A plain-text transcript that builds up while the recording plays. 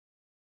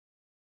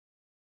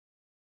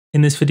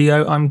In this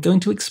video, I'm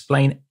going to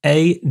explain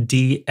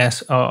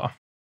ADSR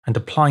and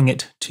applying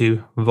it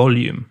to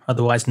volume,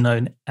 otherwise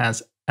known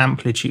as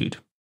amplitude.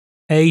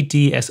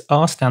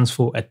 ADSR stands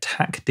for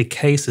attack,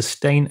 decay,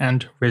 sustain,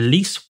 and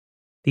release.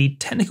 The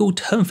technical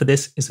term for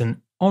this is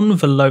an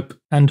envelope,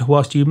 and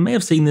whilst you may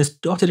have seen this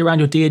dotted around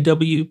your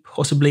DAW,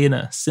 possibly in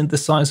a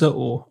synthesizer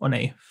or on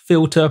a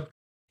filter,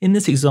 in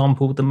this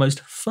example, the most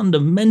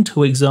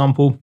fundamental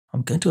example,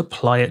 I'm going to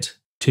apply it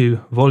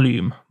to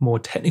volume, more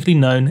technically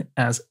known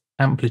as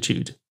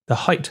amplitude, the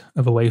height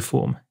of a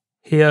waveform.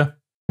 Here,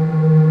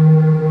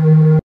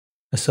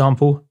 a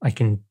sample I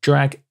can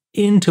drag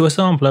into a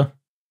sampler,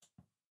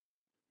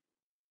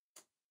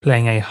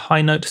 playing a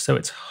high note so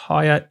it's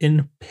higher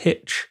in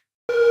pitch.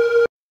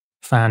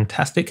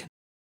 Fantastic.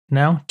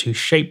 Now to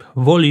shape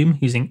volume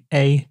using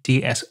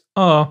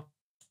ADSR,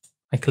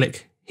 I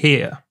click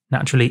here.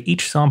 Naturally,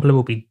 each sampler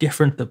will be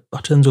different, the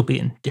buttons will be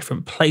in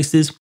different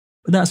places,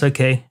 but that's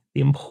okay.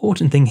 The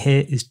important thing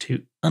here is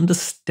to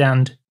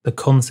understand the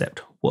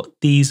concept, what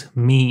these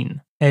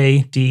mean.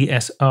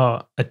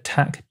 ADSR,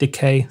 attack,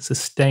 decay,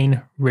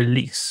 sustain,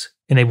 release.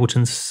 In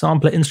Ableton's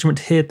sampler instrument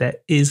here, there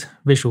is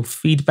visual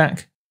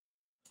feedback.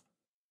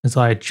 As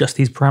I adjust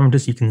these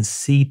parameters, you can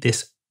see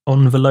this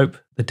envelope.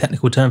 The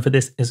technical term for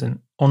this is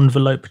an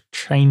envelope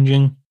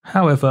changing.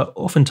 However,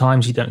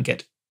 oftentimes you don't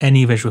get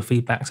any visual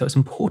feedback, so it's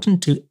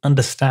important to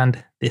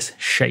understand this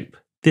shape.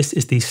 This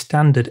is the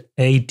standard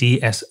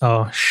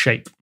ADSR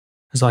shape.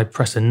 As I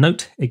press a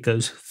note, it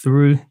goes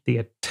through the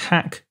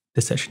attack,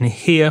 this section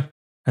here,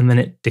 and then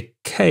it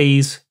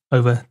decays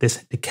over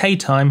this decay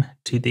time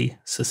to the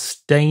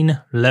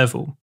sustain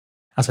level.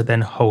 As I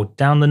then hold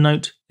down the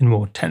note, in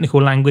more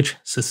technical language,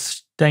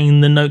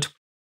 sustain the note,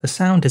 the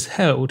sound is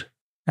held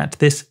at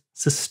this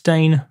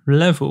sustain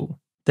level.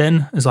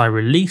 Then, as I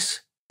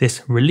release,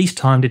 this release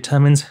time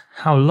determines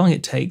how long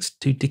it takes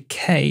to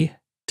decay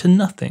to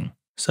nothing.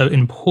 So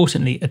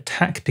importantly,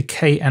 attack,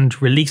 decay,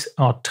 and release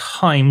are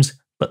times,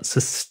 but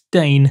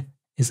sustain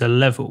is a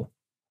level.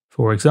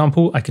 For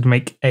example, I could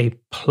make a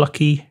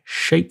plucky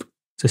shape,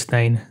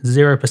 sustain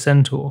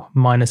 0% or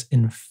minus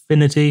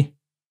infinity,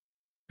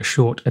 a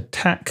short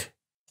attack,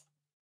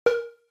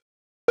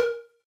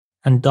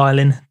 and dial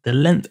in the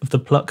length of the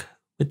pluck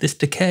with this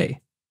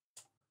decay.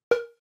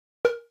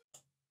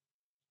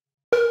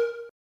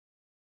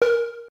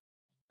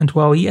 And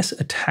while yes,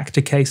 attack,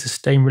 decay,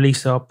 sustain,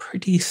 release are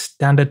pretty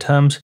standard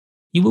terms,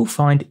 you will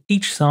find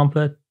each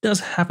sampler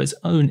does have its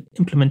own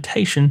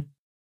implementation.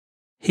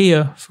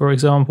 Here, for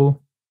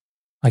example,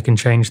 I can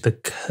change the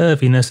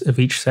curviness of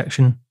each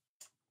section.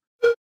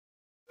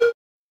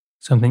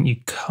 Something you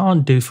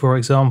can't do, for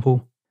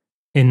example,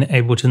 in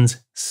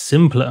Ableton's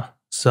simpler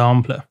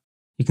sampler.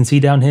 You can see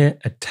down here,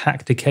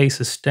 attack, decay,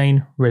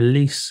 sustain,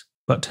 release,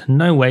 but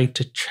no way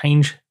to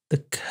change the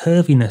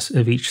curviness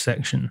of each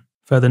section.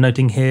 Further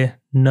noting here,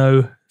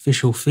 no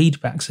visual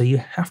feedback, so you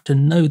have to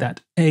know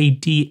that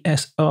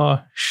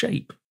ADSR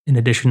shape. In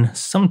addition,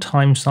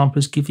 sometimes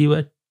samplers give you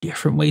a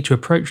different way to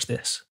approach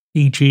this,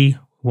 e.g.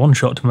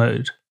 one-shot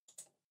mode,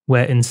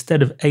 where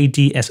instead of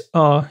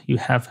ADSR, you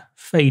have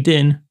fade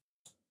in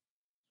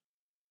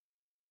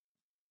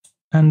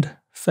and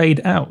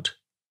fade out.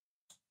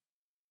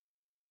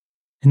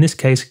 In this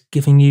case,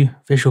 giving you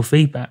visual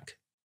feedback.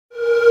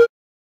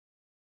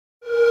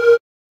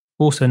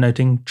 Also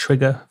noting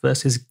trigger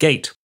versus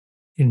gate.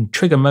 In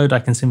trigger mode, I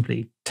can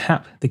simply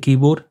tap the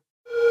keyboard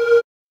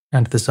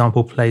and the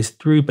sample plays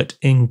through, but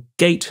in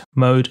gate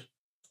mode,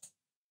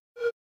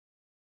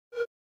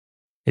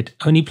 it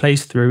only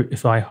plays through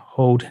if I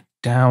hold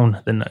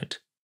down the note.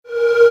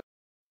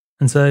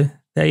 And so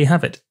there you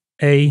have it,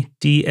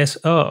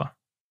 ADSR.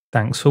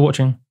 Thanks for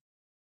watching.